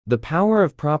The power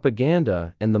of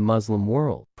propaganda in the Muslim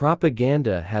world.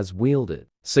 Propaganda has wielded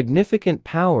significant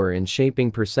power in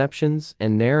shaping perceptions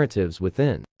and narratives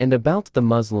within and about the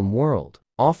Muslim world,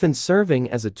 often serving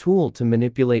as a tool to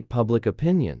manipulate public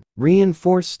opinion,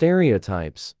 reinforce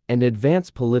stereotypes, and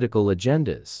advance political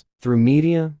agendas. Through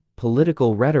media,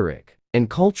 political rhetoric, and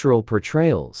cultural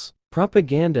portrayals,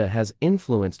 propaganda has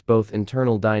influenced both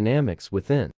internal dynamics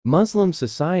within Muslim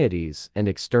societies and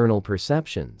external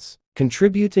perceptions,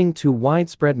 contributing to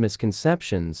widespread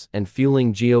misconceptions and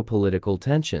fueling geopolitical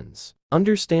tensions.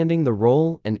 Understanding the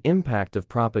role and impact of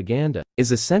propaganda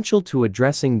is essential to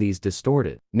addressing these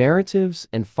distorted narratives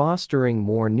and fostering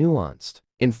more nuanced,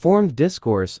 informed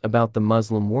discourse about the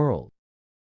Muslim world.